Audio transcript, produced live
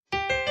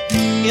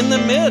in the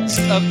midst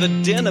of the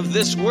din of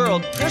this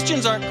world.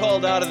 Christians aren't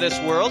called out of this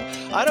world.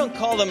 I don't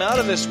call them out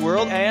of this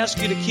world. I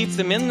ask you to keep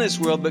them in this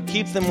world, but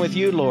keep them with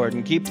you, Lord,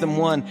 and keep them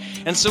one.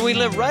 And so we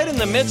live right in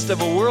the midst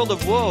of a world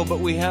of woe, but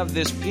we have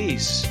this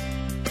peace.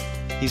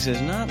 He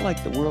says, not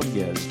like the world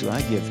gives do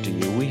I give to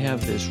you. We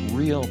have this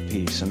real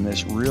peace and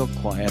this real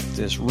quiet,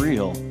 this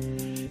real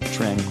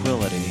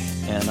tranquility.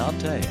 And I'll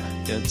tell you,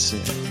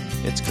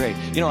 it's great.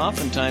 You know,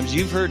 oftentimes,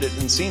 you've heard it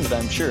and seen it,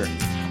 I'm sure.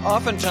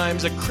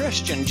 Oftentimes, a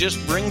Christian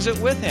just brings it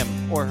with him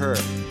or her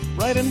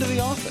right into the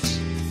office.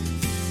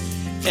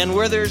 And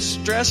where there's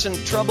stress and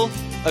trouble,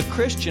 a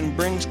Christian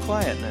brings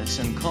quietness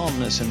and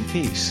calmness and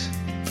peace.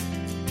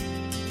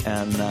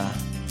 And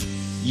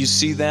you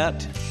see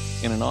that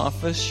in an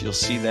office. You'll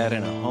see that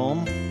in a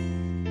home.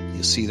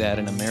 You'll see that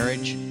in a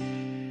marriage.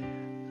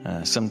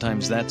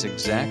 Sometimes that's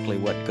exactly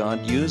what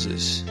God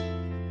uses.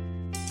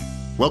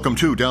 Welcome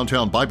to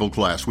Downtown Bible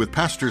Class with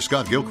Pastor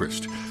Scott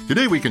Gilchrist.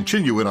 Today we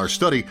continue in our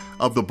study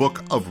of the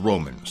book of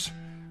Romans.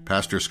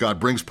 Pastor Scott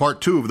brings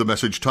part 2 of the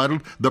message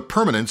titled, The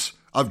Permanence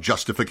of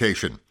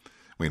Justification.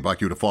 We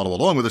invite you to follow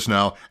along with us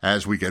now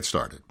as we get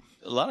started.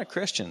 A lot of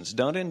Christians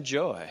don't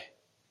enjoy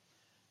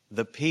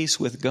the peace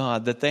with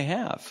God that they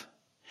have.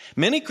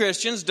 Many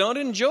Christians don't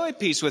enjoy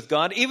peace with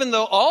God, even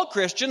though all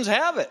Christians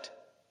have it.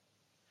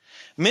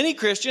 Many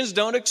Christians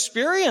don't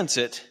experience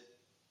it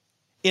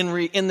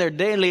in their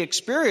daily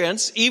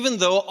experience, even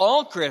though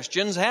all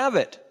Christians have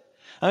it.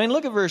 I mean,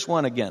 look at verse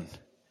 1 again.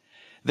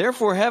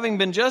 Therefore, having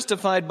been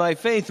justified by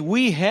faith,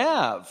 we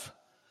have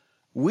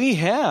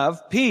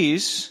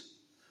peace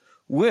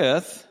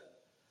with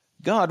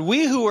God.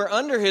 We who are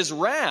under his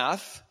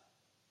wrath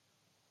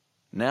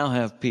now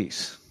have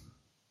peace.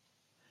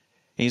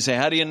 And you say,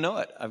 how do you know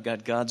it? I've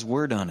got God's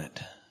word on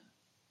it.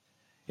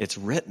 It's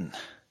written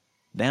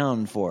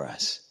down for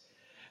us.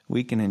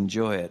 We can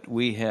enjoy it.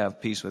 We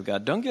have peace with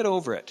God. Don't get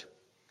over it.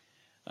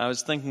 I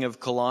was thinking of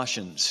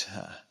Colossians,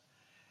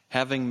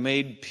 having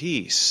made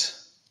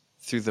peace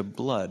through the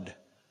blood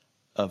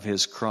of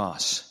his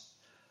cross.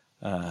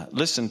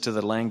 Listen to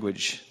the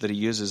language that he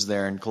uses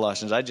there in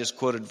Colossians. I just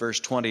quoted verse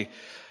 20.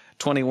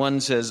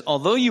 21 says,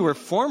 although you were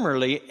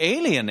formerly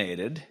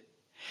alienated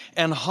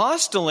and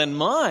hostile in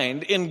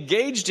mind,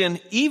 engaged in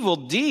evil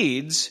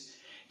deeds,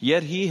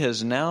 yet he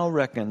has now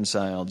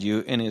reconciled you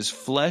in his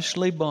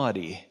fleshly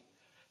body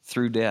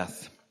through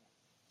death,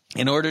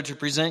 in order to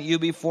present you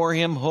before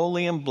him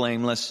holy and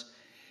blameless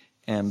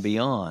and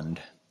beyond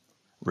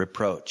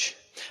reproach.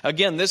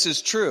 Again, this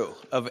is true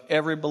of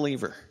every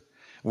believer,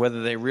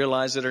 whether they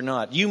realize it or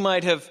not. You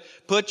might have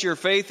put your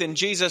faith in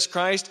Jesus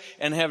Christ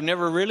and have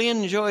never really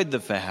enjoyed the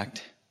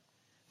fact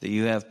that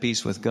you have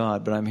peace with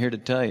God. But I'm here to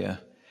tell you,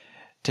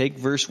 take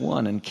verse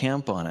 1 and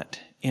camp on it.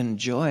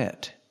 Enjoy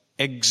it.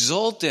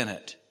 Exult in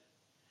it.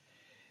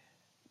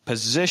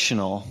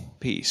 Positional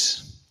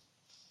peace.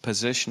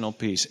 Positional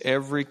peace.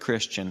 Every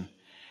Christian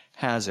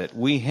has it.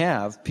 We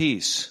have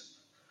peace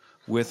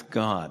with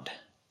God.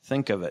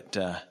 Think of it.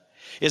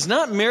 It's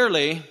not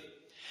merely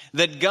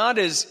that God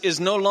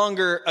is no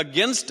longer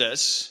against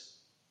us.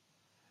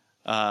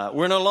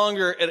 We're no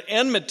longer at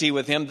enmity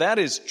with him. That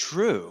is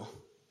true.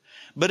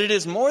 But it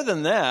is more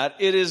than that.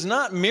 It is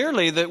not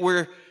merely that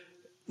we're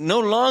no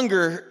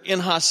longer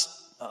in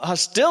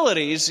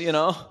hostilities,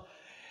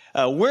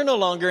 We're no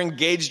longer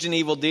engaged in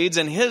evil deeds,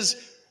 and his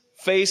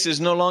face is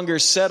no longer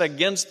set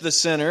against the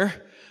sinner.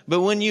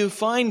 But when you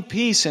find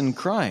peace in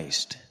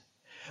Christ,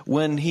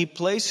 when he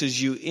places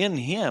you in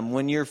him,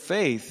 when your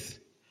faith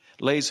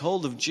lays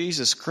hold of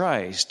Jesus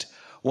Christ,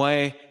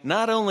 why,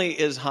 not only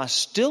is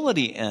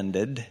hostility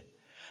ended,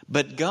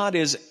 but God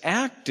is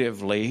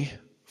actively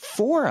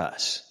for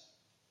us.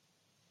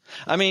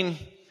 I mean,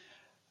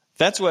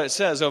 that's what it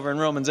says over in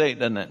Romans 8,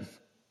 doesn't it?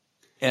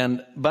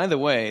 And by the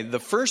way, the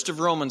first of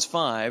Romans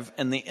 5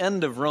 and the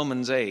end of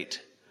Romans 8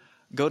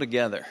 go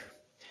together.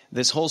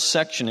 This whole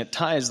section, it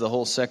ties the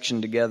whole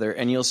section together,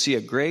 and you'll see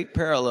a great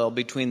parallel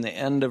between the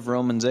end of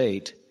Romans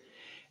 8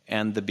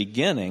 and the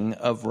beginning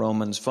of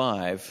Romans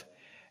 5.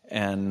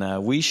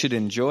 And we should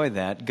enjoy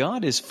that.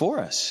 God is for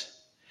us.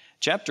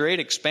 Chapter 8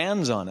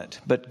 expands on it,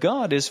 but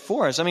God is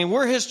for us. I mean,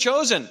 we're his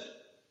chosen.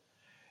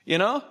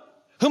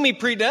 Whom he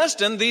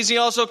predestined, these he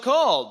also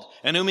called.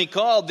 And whom he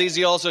called, these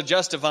he also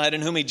justified.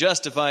 And whom he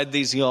justified,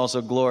 these he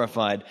also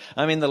glorified.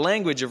 I mean, the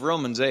language of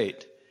Romans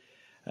 8,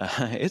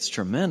 it's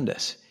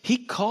tremendous. He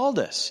called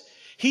us.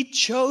 He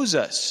chose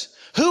us.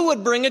 Who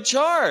would bring a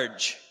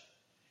charge,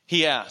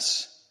 he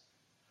asks,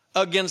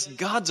 against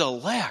God's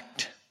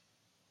elect?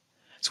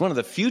 It's one of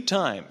the few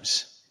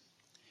times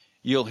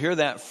you'll hear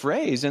that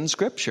phrase in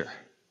Scripture.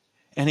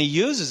 And he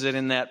uses it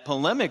in that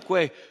polemic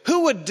way.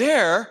 Who would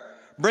dare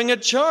bring a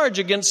charge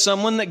against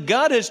someone that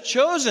God has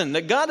chosen,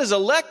 that God has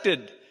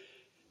elected?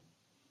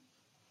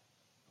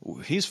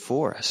 He's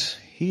for us.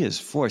 He is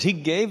for us. He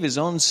gave his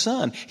own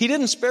son. He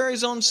didn't spare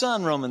his own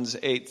son, Romans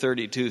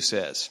 8:32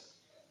 says.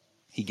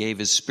 He gave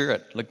his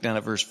Spirit. Look down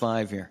at verse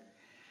 5 here.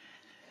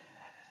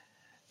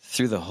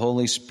 Through the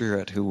Holy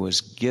Spirit who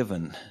was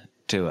given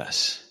to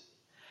us.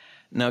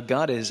 Now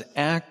God is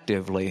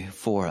actively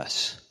for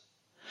us.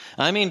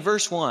 I mean,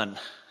 verse 1,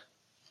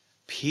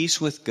 peace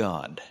with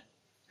God,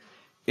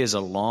 is a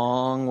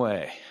long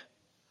way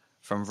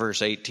from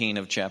verse 18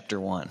 of chapter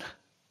 1.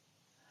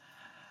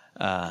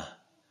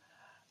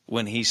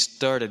 When he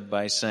started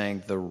by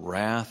saying, the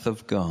wrath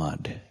of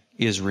God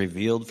is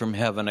revealed from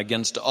heaven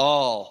against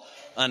all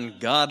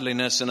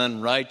ungodliness and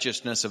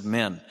unrighteousness of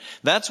men.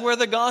 That's where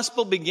the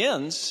gospel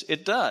begins.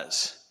 It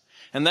does.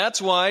 And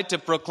that's why to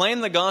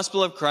proclaim the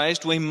gospel of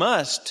Christ, we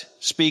must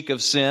speak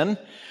of sin.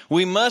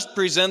 We must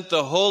present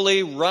the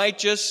holy,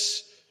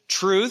 righteous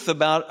truth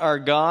about our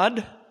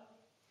God.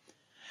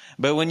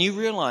 But when you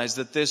realize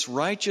that this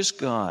righteous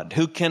God,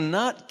 who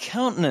cannot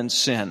countenance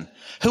sin,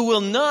 who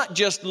will not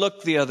just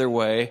look the other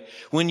way,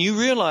 when you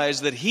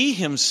realize that He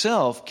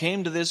Himself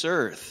came to this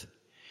earth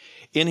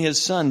in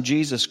His Son,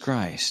 Jesus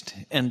Christ,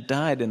 and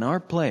died in our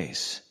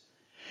place,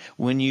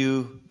 when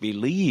you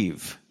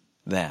believe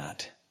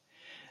that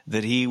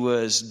He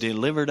was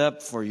delivered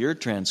up for your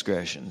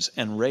transgressions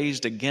and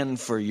raised again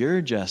for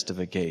your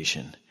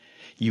justification,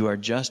 you are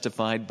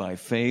justified by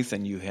faith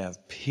and you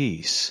have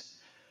peace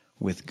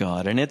with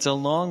God. And it's a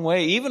long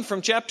way, even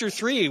from chapter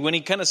 3, when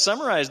he kind of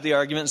summarized the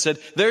argument and said,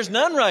 there's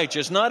none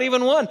righteous, not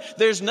even one.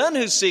 There's none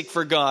who seek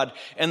for God.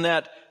 And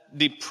that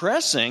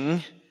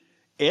depressing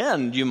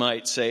end, you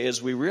might say,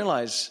 as we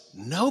realize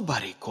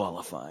nobody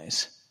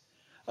qualifies.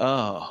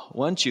 Oh,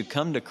 once you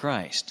come to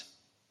Christ,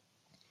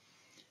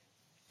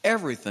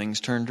 everything's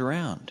turned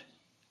around.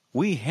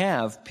 We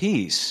have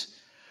peace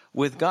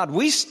with God.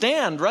 We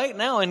stand right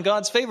now in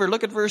God's favor.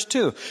 Look at verse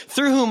 2.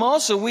 Through whom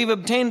also we've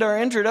obtained our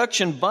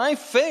introduction by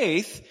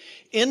faith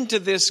into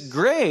this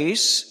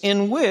grace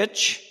in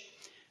which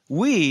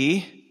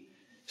we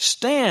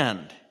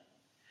stand.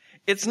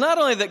 It's not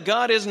only that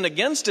God isn't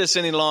against us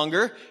any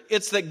longer,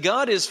 it's that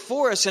God is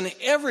for us, and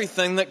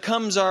everything that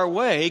comes our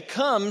way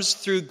comes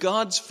through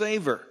God's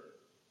favor.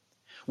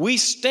 We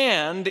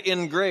stand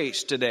in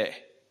grace today.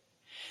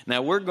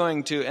 Now we're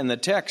going to, and the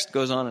text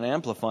goes on and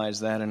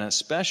amplifies that in a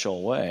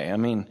special way. I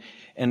mean,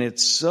 and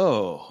it's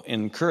so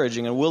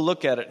encouraging, and we'll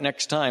look at it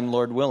next time,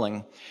 Lord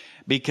willing,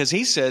 because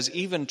he says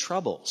even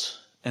troubles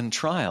and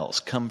trials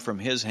come from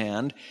His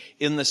hand,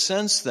 in the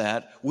sense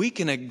that we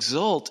can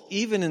exult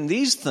even in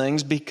these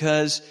things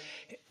because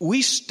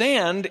we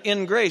stand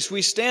in grace.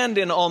 We stand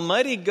in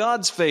Almighty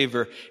God's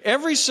favor.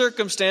 Every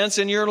circumstance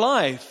in your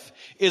life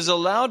is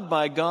allowed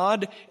by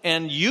God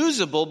and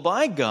usable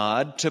by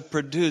God to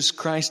produce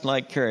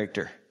Christ-like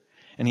character.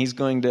 And he's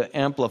going to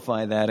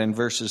amplify that in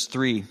verses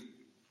 3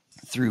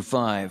 through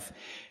 5.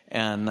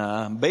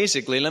 And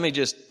basically, let me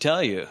just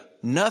tell you,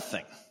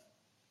 nothing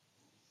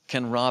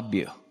can rob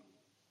you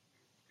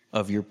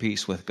of your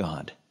peace with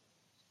God.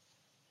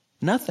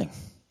 Nothing.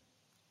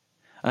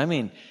 I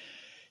mean,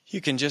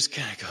 you can just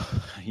kind of go,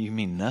 you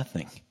mean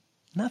nothing?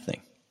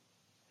 Nothing.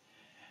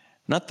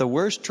 Not the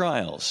worst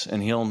trials.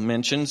 And he'll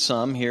mention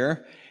some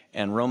here.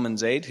 And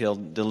Romans 8, he'll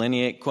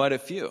delineate quite a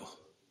few.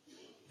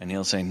 And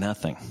he'll say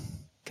nothing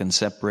can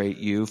separate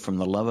you from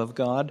the love of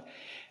God.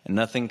 And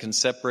nothing can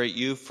separate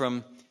you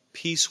from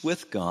peace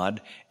with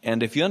God.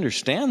 And if you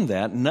understand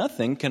that,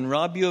 nothing can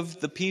rob you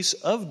of the peace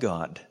of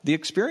God, the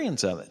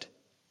experience of it.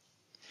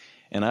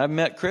 And I've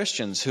met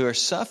Christians who are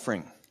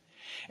suffering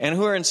and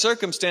who are in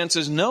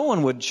circumstances no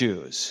one would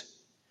choose.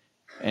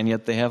 And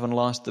yet they haven't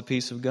lost the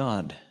peace of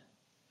God.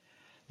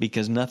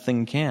 Because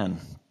nothing can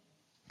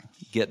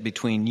get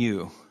between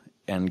you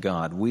and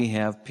God. We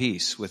have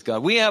peace with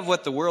God. We have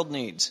what the world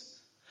needs.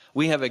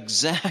 We have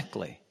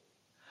exactly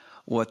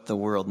what the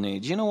world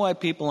needs. You know why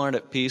people aren't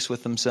at peace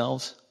with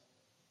themselves?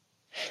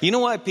 You know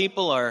why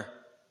people are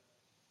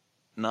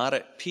not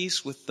at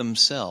peace with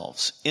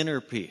themselves,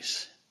 inner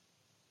peace?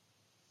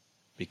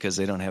 Because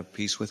they don't have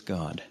peace with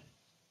God.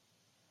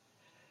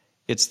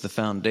 It's the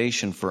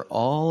foundation for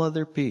all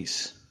other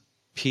peace.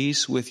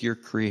 Peace with your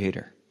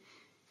Creator.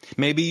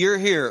 Maybe you're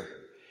here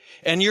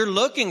and you're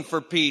looking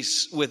for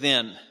peace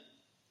within.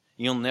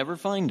 You'll never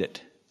find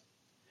it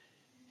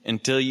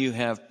until you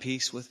have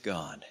peace with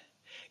God.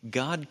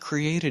 God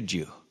created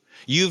you.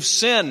 You've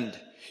sinned.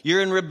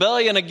 You're in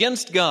rebellion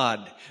against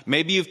God.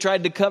 Maybe you've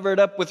tried to cover it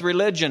up with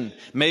religion.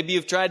 Maybe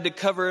you've tried to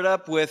cover it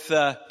up with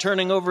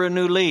turning over a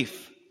new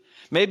leaf.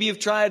 Maybe you've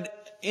tried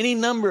any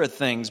number of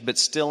things, but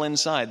still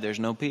inside there's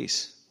no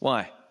peace.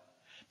 Why?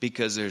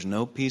 Because there's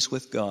no peace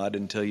with God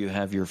until you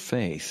have your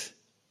faith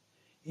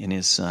in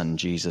His Son,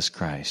 Jesus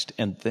Christ.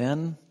 And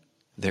then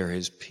there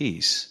is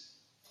peace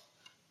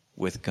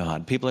with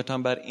God. People are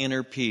talking about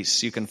inner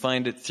peace. You can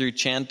find it through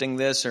chanting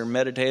this or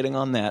meditating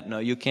on that. No,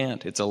 you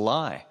can't. It's a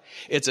lie.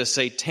 It's a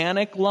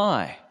satanic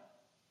lie.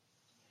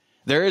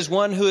 There is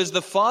one who is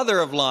the father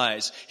of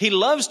lies. He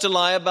loves to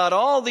lie about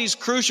all these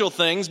crucial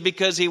things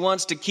because he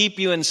wants to keep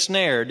you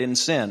ensnared in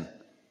sin.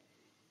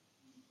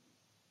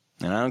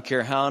 And I don't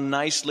care how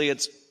nicely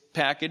it's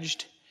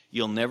packaged,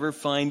 you'll never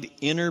find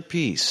inner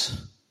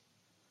peace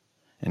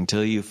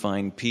until you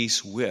find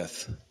peace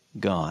with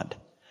God.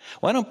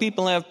 Why don't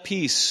people have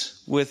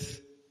peace with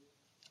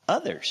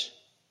others?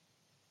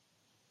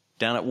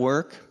 Down at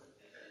work,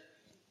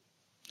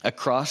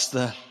 across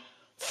the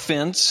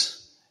fence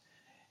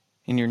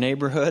in your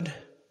neighborhood,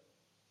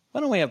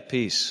 Why don't we have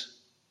peace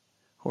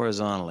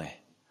horizontally?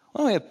 Why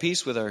don't we have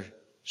peace with our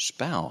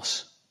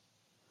spouse?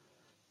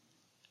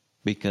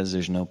 Because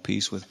there's no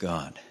peace with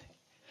God.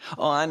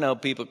 Oh, I know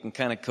people can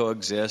kind of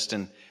coexist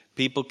and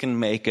people can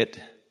make it,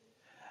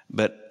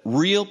 but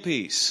real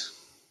peace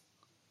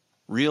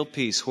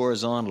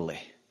horizontally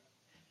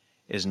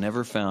is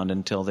never found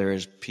until there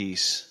is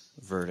peace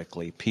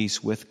vertically.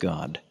 Peace with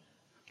God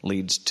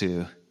leads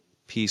to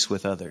peace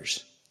with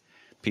others.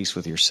 Peace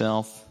with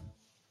yourself,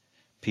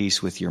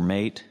 peace with your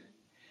mate,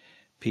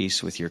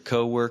 peace with your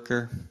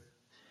coworker.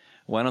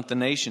 Why don't the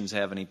nations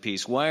have any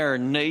peace? Why are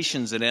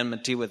nations at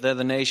enmity with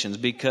other nations?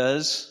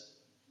 Because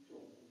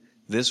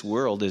this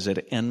world is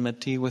at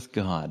enmity with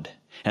God.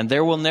 And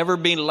there will never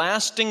be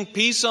lasting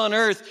peace on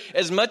earth,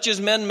 as much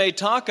as men may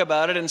talk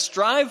about it and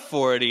strive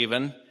for it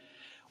even.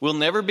 We'll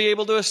never be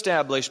able to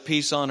establish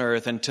peace on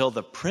earth until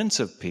the Prince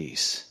of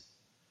Peace,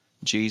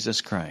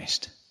 Jesus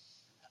Christ,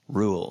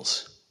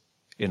 rules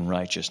in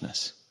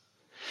righteousness.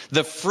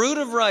 The fruit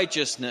of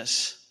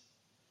righteousness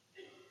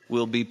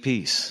will be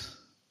peace,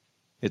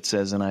 it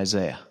says in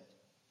Isaiah.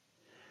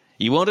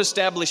 You won't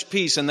establish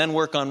peace and then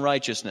work on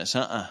righteousness.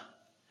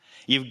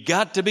 You've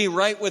got to be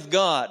right with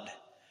God.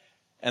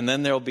 And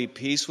then there will be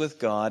peace with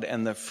God,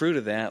 and the fruit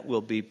of that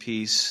will be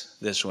peace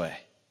this way.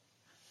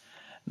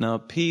 Now,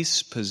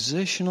 peace,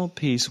 positional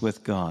peace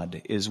with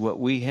God, is what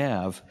we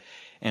have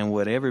and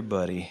what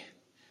everybody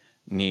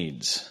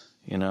needs.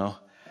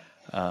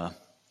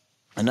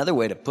 Another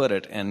way to put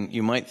it, and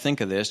you might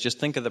think of this, just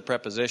think of the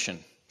preposition.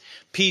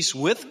 Peace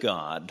with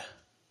God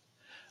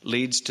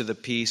leads to the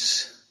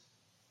peace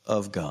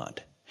of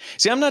God.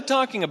 See, I'm not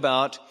talking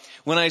about,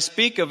 when I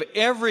speak of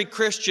every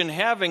Christian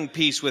having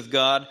peace with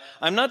God,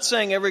 I'm not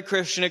saying every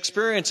Christian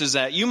experiences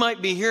that. You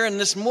might be here and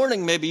this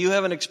morning, maybe you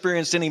haven't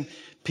experienced any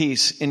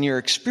peace in your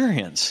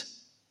experience.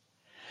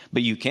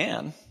 But you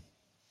can.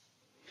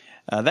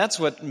 That's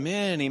what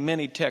many,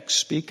 many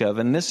texts speak of.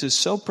 And this is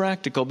so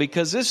practical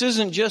because this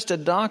isn't just a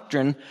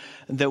doctrine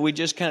that we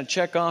just kind of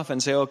check off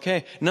and say,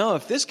 okay. No,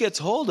 if this gets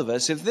hold of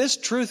us, if this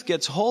truth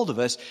gets hold of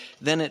us,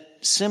 then it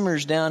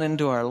simmers down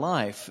into our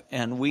life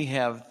and we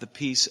have the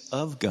peace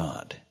of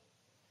God.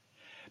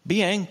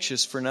 Be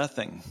anxious for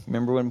nothing.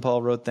 Remember when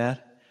Paul wrote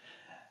that?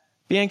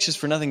 Be anxious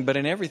for nothing, but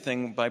in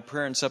everything, by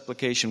prayer and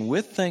supplication,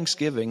 with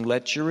thanksgiving,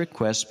 let your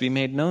requests be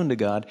made known to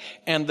God.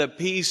 And the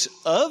peace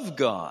of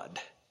God,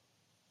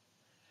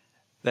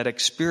 that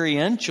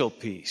experiential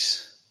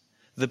peace,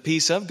 the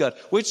peace of God,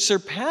 which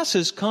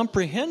surpasses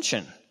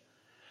comprehension,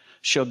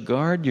 shall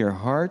guard your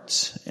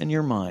hearts and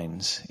your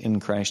minds in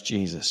Christ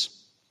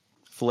Jesus.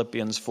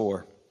 Philippians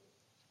 4,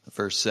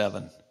 verse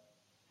 7.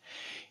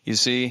 You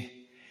see,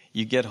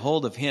 you get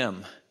hold of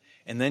Him,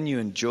 and then you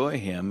enjoy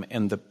Him,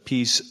 and the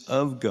peace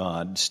of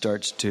God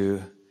starts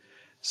to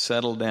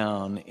settle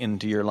down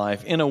into your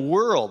life. In a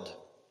world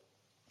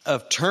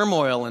of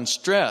turmoil and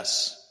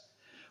stress,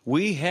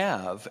 we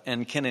have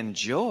and can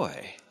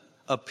enjoy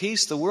a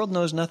peace the world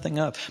knows nothing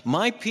of.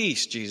 My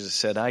peace, Jesus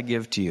said, I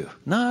give to you.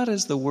 Not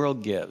as the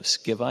world gives,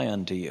 give I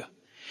unto you.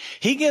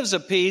 He gives a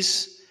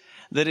peace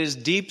that is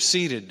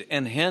deep-seated,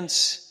 and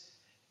hence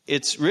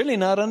it's really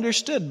not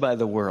understood by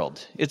the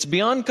world. It's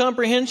beyond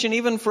comprehension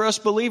even for us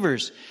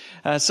believers.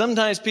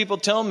 Sometimes people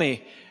tell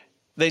me,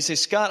 they say,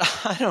 Scott,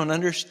 I don't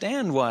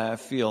understand why I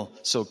feel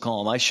so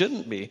calm. I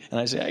shouldn't be. And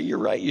I say, you're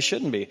right, you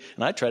shouldn't be.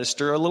 And I try to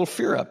stir a little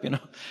fear up,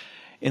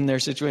 in their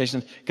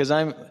situation.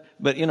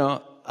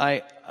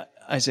 I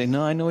say,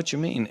 no, I know what you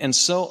mean. And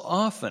so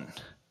often,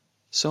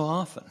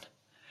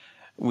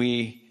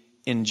 we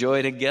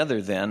enjoy together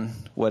then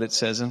what it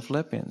says in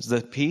Philippians,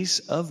 the peace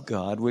of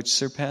God which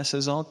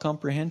surpasses all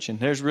comprehension.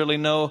 There's really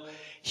no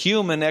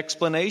human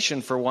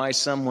explanation for why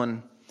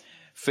someone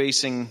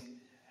facing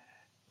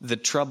the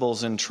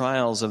troubles and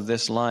trials of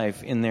this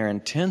life in their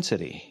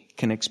intensity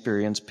can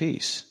experience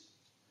peace.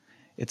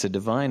 It's a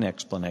divine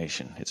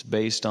explanation. It's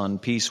based on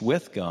peace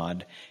with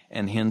God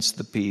and hence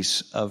the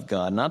peace of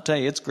God. And I'll tell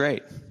you, it's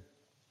great.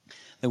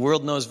 The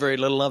world knows very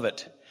little of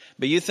it.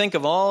 But you think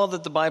of all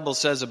that the Bible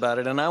says about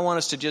it, and I want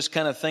us to just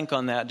kind of think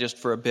on that just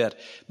for a bit,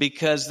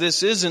 because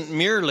this isn't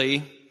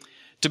merely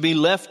to be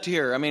left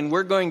here. I mean,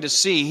 we're going to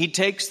see, he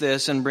takes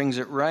this and brings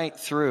it right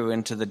through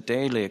into the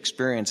daily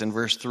experience in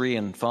verse 3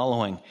 and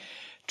following.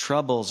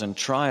 Troubles and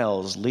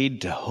trials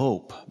lead to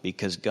hope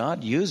because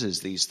God uses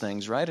these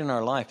things right in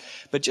our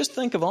life. But just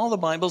think of all the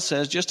Bible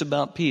says just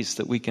about peace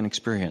that we can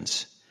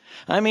experience.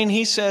 I mean,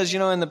 he says,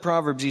 in the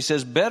Proverbs, he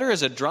says, better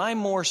is a dry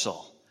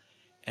morsel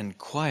and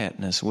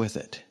quietness with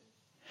it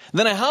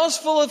than a house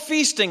full of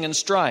feasting and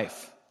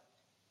strife.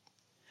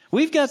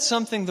 We've got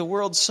something the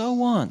world so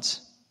wants.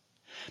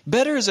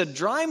 Better is a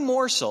dry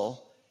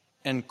morsel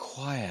and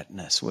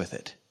quietness with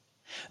it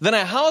than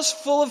a house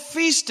full of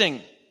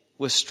feasting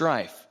with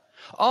strife.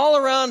 All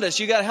around us,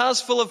 you got a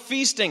house full of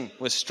feasting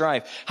with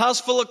strife, house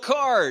full of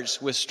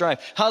cars with strife,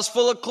 house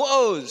full of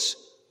clothes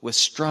with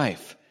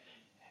strife.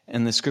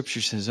 And the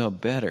scripture says,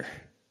 better.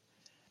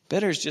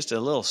 Better is just a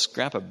little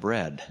scrap of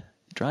bread,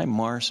 dry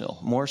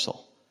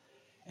morsel,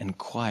 and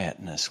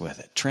quietness with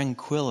it,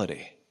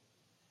 tranquility.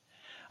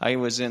 I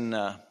was in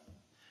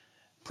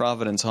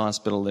Providence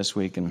Hospital this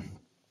week, and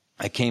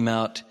I came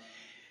out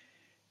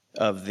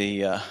of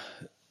the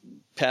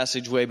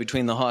passageway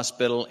between the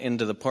hospital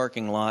into the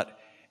parking lot,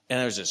 and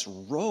there's this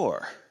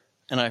roar.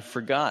 And I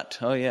forgot,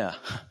 oh yeah,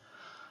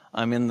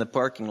 I'm in the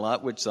parking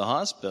lot, which the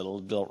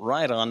hospital built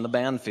right on the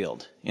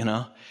Banfield,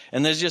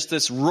 And there's just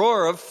this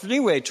roar of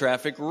freeway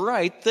traffic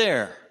right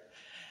there.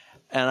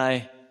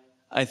 And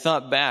I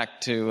thought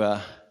back to,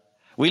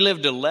 we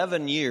lived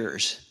 11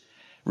 years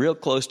real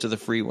close to the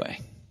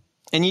freeway.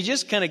 And you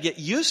just kind of get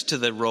used to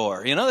the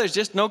roar. There's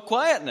just no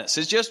quietness.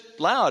 It's just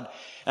loud.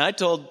 And I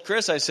told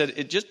Chris, I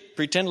said, just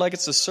pretend like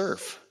it's the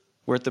surf.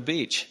 We're at the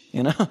beach,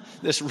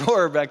 This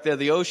roar back there,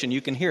 the ocean, you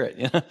can hear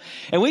it,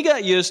 And we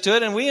got used to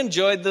it, and we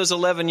enjoyed those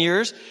 11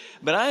 years.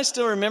 But I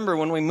still remember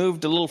when we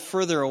moved a little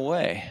further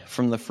away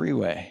from the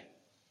freeway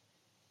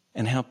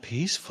and how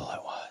peaceful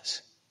it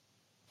was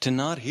to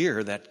not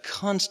hear that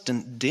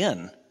constant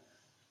din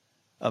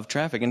of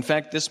traffic. In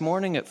fact, this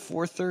morning at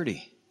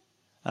 4:30,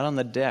 out on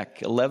the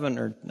deck, 11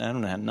 or,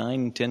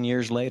 9, 10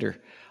 years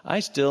later, I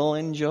still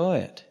enjoy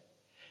it.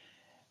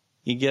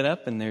 You get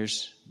up and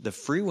the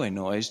freeway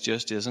noise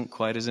just isn't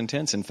quite as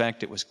intense. In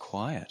fact, it was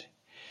quiet.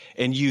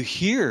 And you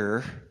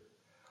hear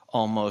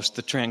almost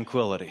the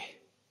tranquility.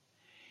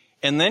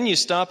 And then you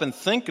stop and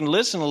think and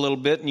listen a little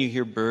bit, and you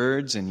hear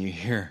birds, and you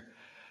hear,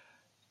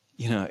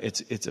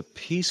 it's a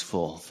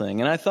peaceful thing.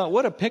 And I thought,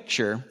 what a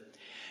picture.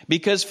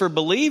 Because for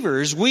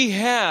believers, we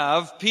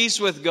have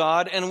peace with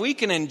God, and we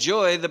can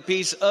enjoy the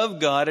peace of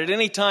God at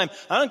any time.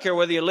 I don't care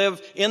whether you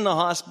live in the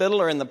hospital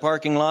or in the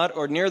parking lot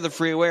or near the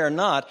freeway or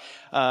not.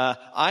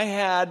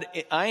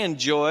 I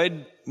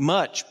enjoyed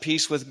much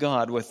peace with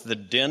God with the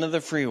din of the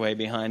freeway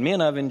behind me,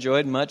 and I've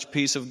enjoyed much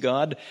peace of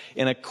God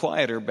in a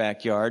quieter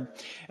backyard.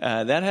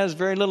 That has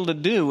very little to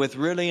do with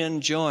really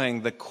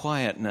enjoying the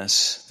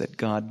quietness that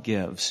God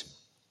gives.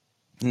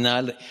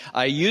 Now,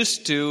 I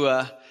used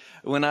to,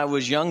 when I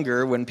was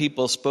younger, when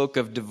people spoke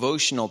of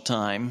devotional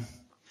time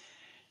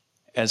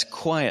as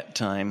quiet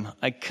time,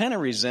 I kind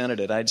of resented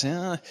it. I'd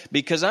say,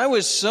 because I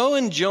was so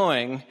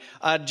enjoying,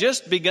 I'd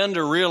just begun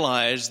to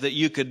realize that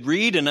you could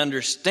read and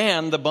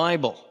understand the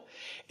Bible,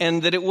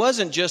 and that it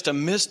wasn't just a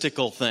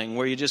mystical thing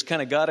where you just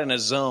kind of got in a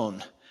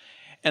zone.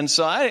 And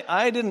so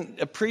I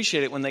didn't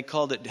appreciate it when they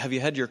called it, have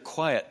you had your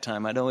quiet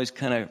time? I'd always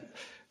kind of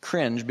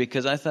cringe,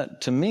 because I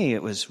thought, to me,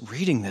 it was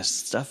reading this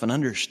stuff and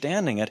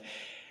understanding it.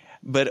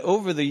 But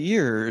over the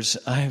years,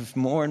 I've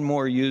more and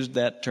more used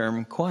that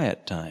term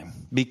quiet time.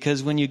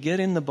 Because when you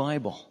get in the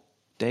Bible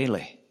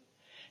daily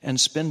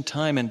and spend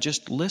time and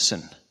just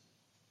listen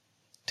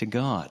to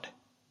God,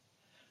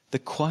 the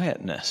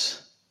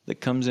quietness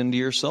that comes into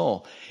your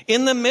soul.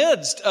 In the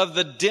midst of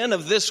the din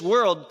of this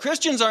world,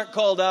 Christians aren't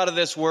called out of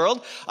this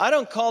world. I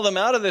don't call them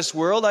out of this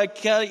world. I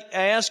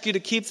ask you to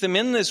keep them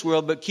in this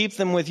world, but keep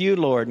them with you,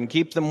 Lord, and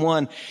keep them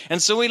one.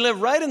 And so we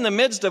live right in the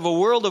midst of a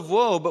world of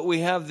woe, but we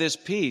have this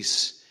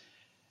peace.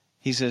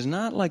 He says,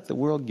 not like the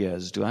world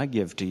gives, do I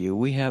give to you.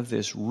 We have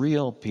this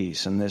real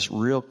peace and this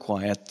real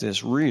quiet,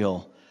 this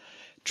real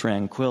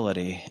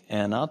tranquility.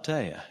 And I'll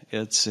tell you,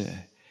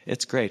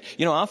 it's great.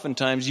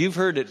 Oftentimes, you've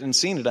heard it and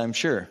seen it, I'm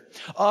sure.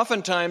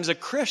 Oftentimes, a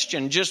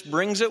Christian just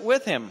brings it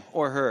with him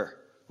or her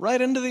right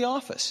into the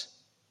office.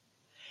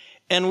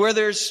 And where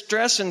there's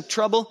stress and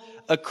trouble,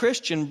 a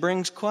Christian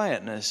brings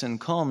quietness and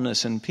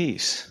calmness and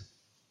peace.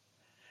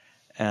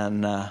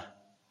 And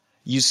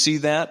you see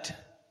that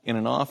in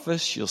an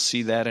office, you'll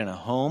see that in a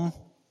home,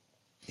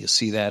 you'll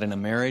see that in a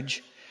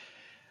marriage.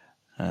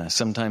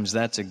 Sometimes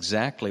that's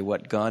exactly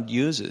what God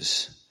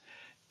uses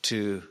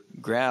to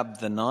grab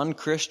the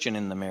non-Christian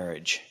in the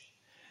marriage,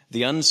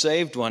 the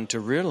unsaved one, to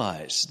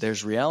realize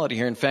there's reality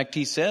here. In fact,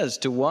 he says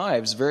to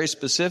wives very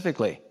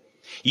specifically,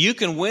 you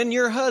can win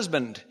your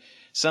husband.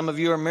 Some of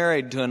you are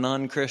married to a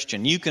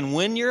non-Christian. You can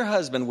win your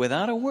husband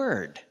without a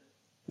word,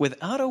 with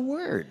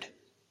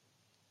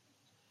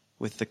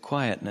the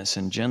quietness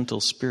and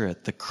gentle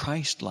spirit, the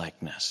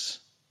Christ-likeness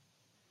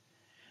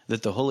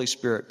that the Holy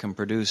Spirit can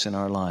produce in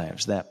our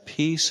lives, that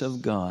peace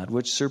of God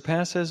which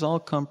surpasses all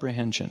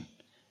comprehension.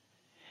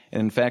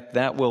 And in fact,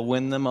 that will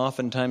win them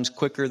oftentimes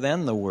quicker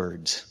than the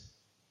words.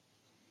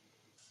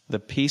 The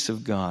peace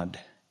of God.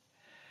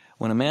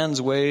 When a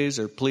man's ways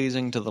are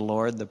pleasing to the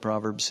Lord, the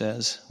proverb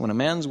says, when a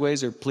man's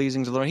ways are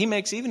pleasing to the Lord, he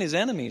makes even his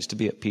enemies to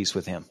be at peace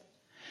with him.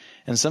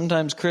 And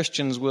sometimes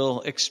Christians will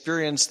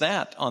experience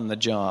that on the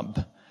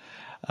job.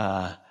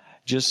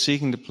 Just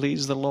seeking to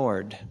please the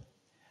Lord,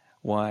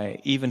 why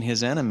even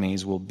his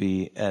enemies will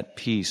be at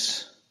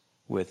peace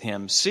with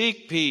him.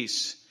 Seek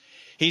peace.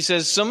 He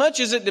says, so much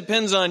as it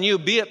depends on you,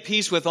 be at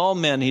peace with all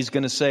men, he's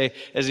going to say,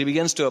 as he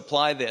begins to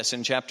apply this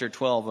in chapter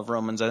 12 of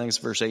Romans, I think it's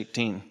verse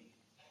 18.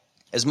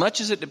 As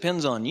much as it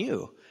depends on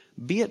you,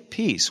 be at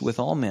peace with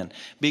all men.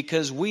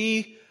 Because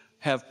we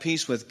have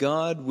peace with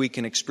God, we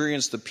can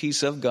experience the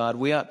peace of God,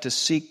 we ought to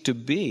seek to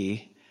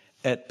be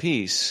at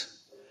peace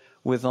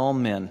with all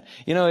men.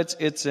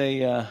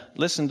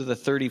 Listen to the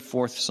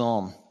 34th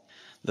Psalm.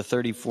 The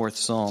 34th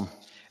Psalm,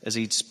 as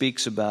he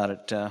speaks about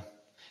it.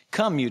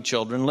 Come, you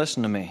children,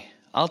 listen to me.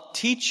 I'll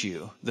teach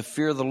you the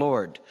fear of the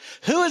Lord.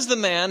 Who is the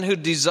man who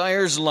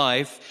desires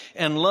life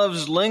and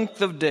loves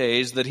length of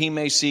days that he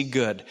may see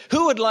good?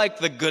 Who would like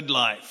the good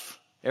life?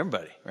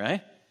 Everybody,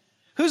 right?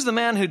 Who's the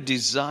man who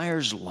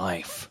desires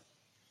life?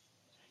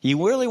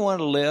 You really want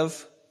to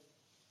live?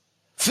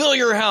 Fill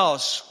your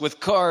house with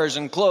cars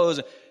and clothes.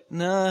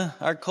 No,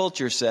 our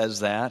culture says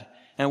that.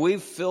 And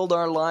we've filled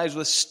our lives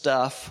with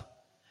stuff.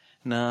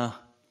 No,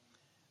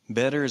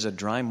 better is a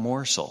dry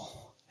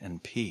morsel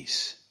and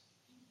peace,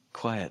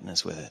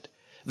 quietness with it,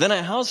 than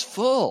a house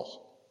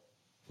full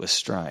with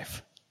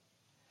strife.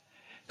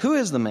 Who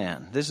is the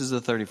man, this is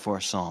the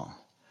 34th Psalm,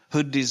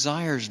 who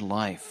desires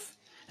life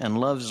and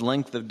loves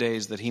length of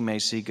days that he may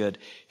see good?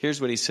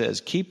 Here's what he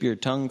says: keep your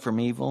tongue from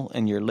evil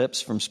and your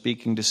lips from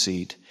speaking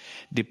deceit.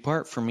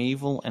 Depart from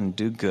evil and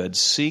do good.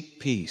 Seek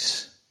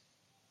peace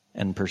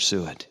and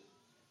pursue it.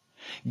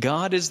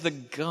 God is the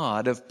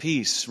God of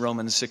peace,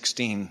 Romans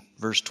 16,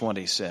 verse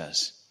 20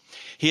 says.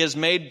 He has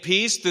made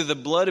peace through the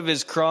blood of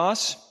his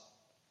cross.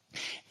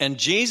 And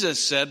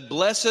Jesus said,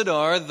 blessed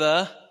are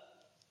the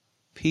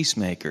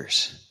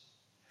peacemakers,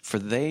 for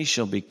they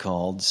shall be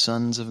called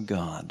sons of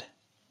God.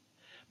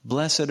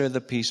 Blessed are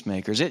the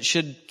peacemakers. It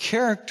should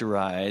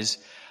characterize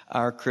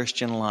our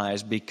Christian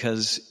lives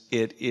because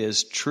it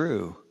is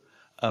true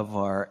of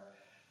our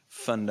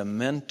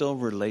fundamental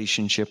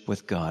relationship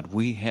with God.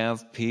 We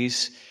have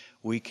peace.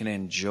 We can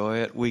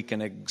enjoy it. We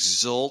can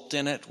exult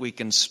in it. We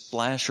can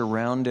splash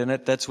around in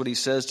it. That's what he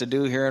says to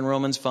do here in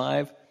Romans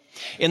 5.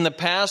 In the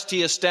past,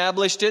 he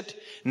established it.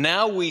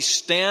 Now we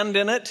stand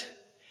in it.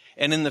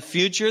 And in the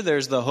future,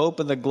 there's the hope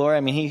of the glory.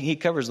 I mean, he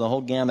covers the whole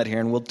gamut here,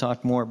 and we'll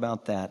talk more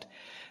about that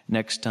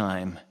next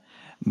time.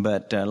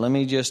 But let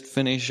me just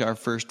finish our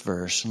first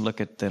verse and look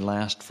at the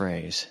last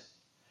phrase.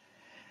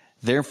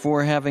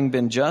 Therefore, having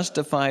been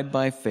justified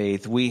by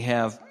faith, we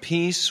have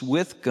peace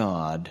with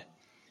God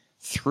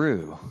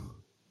through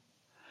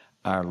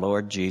our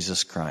Lord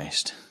Jesus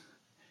Christ.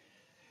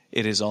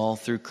 It is all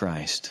through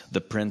Christ, the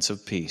Prince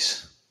of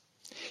Peace.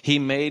 He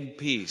made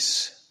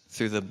peace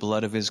through the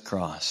blood of his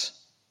cross.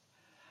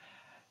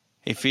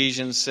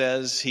 Ephesians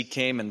says he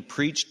came and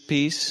preached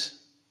peace.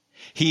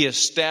 He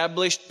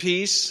established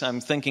peace. I'm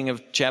thinking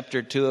of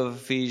chapter 2 of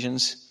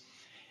Ephesians.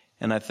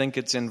 And I think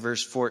it's in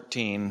verse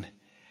 14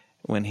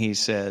 when he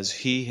says,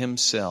 he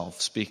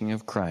himself, speaking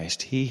of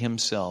Christ, he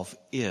himself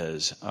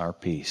is our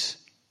peace.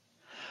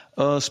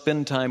 Oh,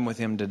 spend time with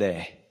him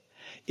today.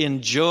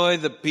 Enjoy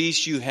the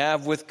peace you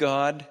have with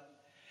God.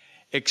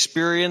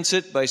 Experience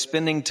it by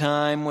spending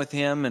time with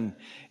him and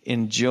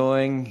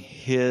enjoying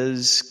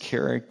his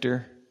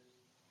character.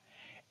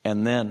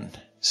 And then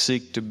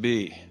seek to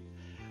be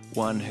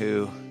one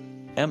who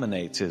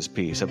emanates his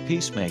peace, a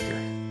peacemaker.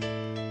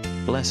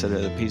 Blessed are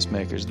the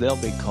peacemakers. They'll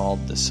be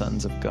called the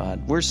sons of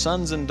God. We're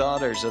sons and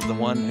daughters of the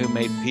one who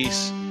made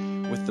peace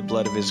with the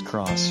blood of his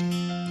cross.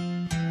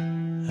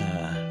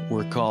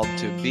 We're called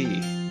to be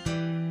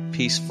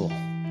peaceful.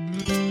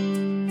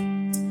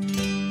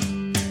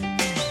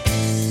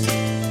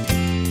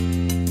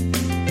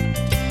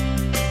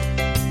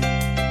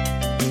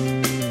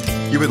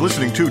 You've been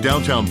listening to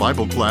Downtown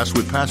Bible Class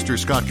with Pastor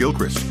Scott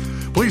Gilchrist.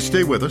 Please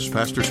stay with us.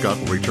 Pastor Scott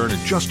will return in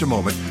just a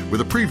moment with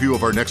a preview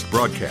of our next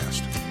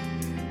broadcast.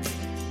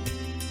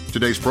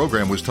 Today's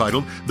program was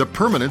titled, The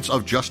Permanence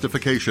of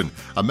Justification,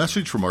 a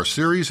message from our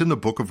series in the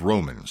book of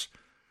Romans.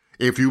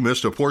 If you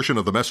missed a portion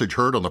of the message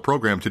heard on the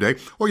program today,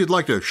 or you'd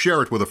like to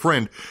share it with a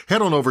friend,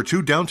 head on over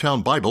to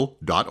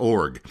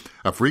downtownbible.org.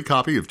 A free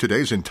copy of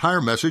today's entire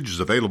message is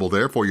available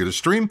there for you to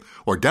stream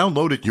or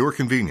download at your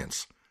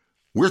convenience.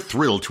 We're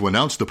thrilled to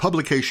announce the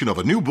publication of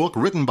a new book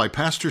written by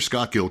Pastor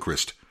Scott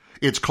Gilchrist.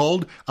 It's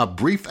called A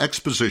Brief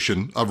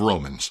Exposition of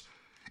Romans.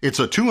 It's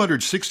a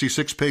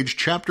 266-page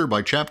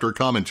chapter-by-chapter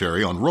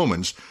commentary on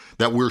Romans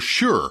that we're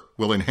sure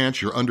will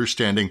enhance your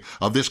understanding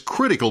of this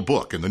critical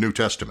book in the New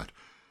Testament.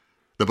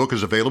 The book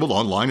is available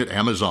online at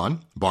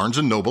Amazon, Barnes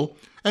 & Noble,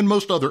 and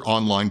most other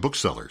online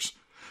booksellers.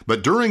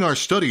 But during our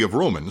study of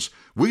Romans,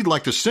 we'd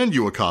like to send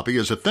you a copy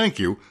as a thank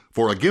you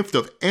for a gift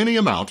of any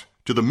amount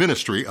to the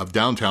ministry of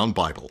Downtown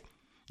Bible.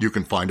 You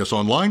can find us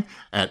online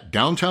at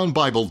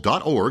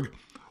downtownbible.org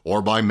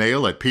or by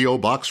mail at P.O.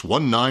 Box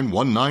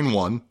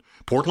 19191,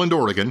 Portland,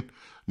 Oregon,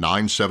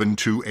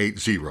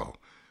 97280.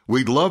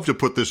 We'd love to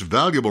put this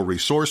valuable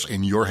resource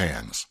in your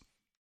hands.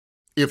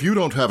 If you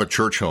don't have a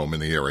church home in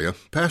the area,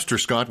 Pastor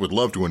Scott would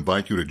love to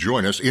invite you to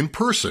join us in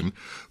person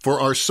for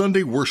our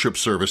Sunday worship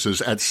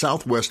services at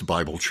Southwest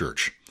Bible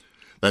Church.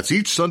 That's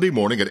each Sunday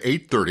morning at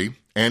 8:30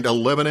 and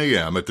 11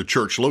 a.m. at the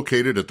church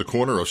located at the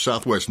corner of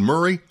Southwest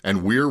Murray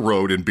and Weir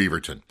Road in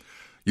Beaverton.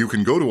 You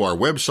can go to our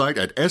website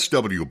at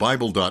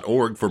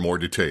swbible.org for more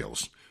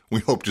details. We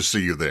hope to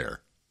see you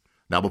there.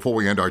 Now, before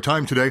we end our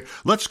time today,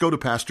 let's go to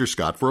Pastor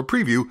Scott for a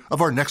preview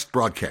of our next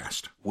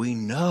broadcast. We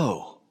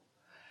know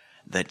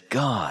that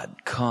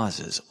God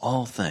causes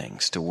all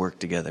things to work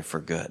together for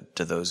good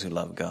to those who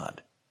love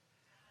God.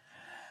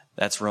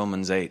 That's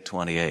Romans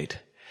 8:28.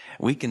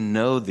 We can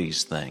know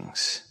these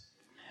things.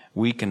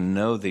 We can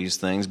know these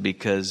things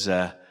because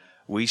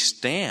we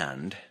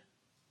stand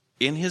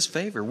in His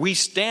favor. We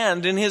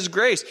stand in His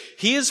grace.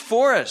 He is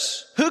for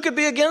us. Who could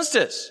be against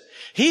us?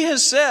 He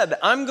has said,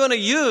 I'm going to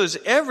use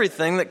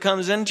everything that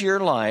comes into your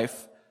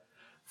life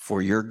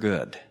for your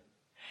good.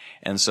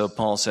 And so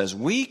Paul says,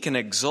 we can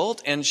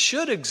exult and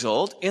should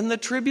exult in the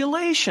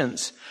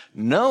tribulations,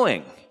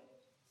 knowing,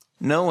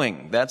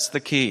 that's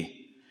the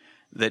key,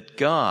 that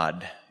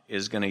God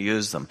is going to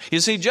use them. You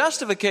see,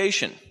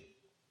 justification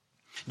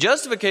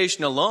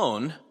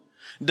alone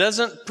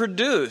doesn't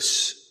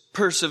produce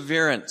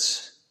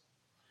perseverance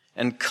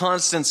and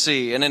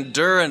constancy and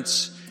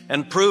endurance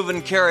and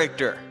proven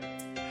character.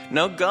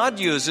 No, God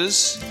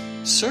uses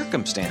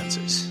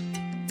circumstances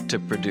to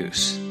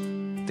produce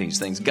these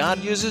things.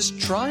 God uses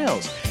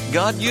trials.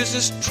 God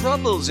uses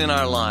troubles in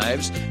our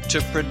lives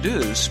to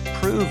produce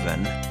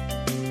proven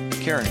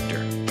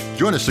character.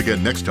 Join us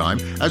again next time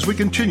as we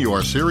continue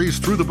our series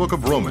through the book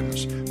of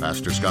Romans.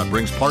 Pastor Scott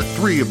brings part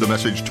 3 of the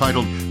message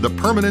titled, The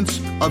Permanence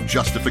of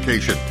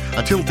Justification.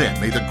 Until then,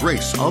 may the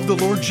grace of the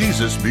Lord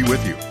Jesus be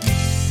with you.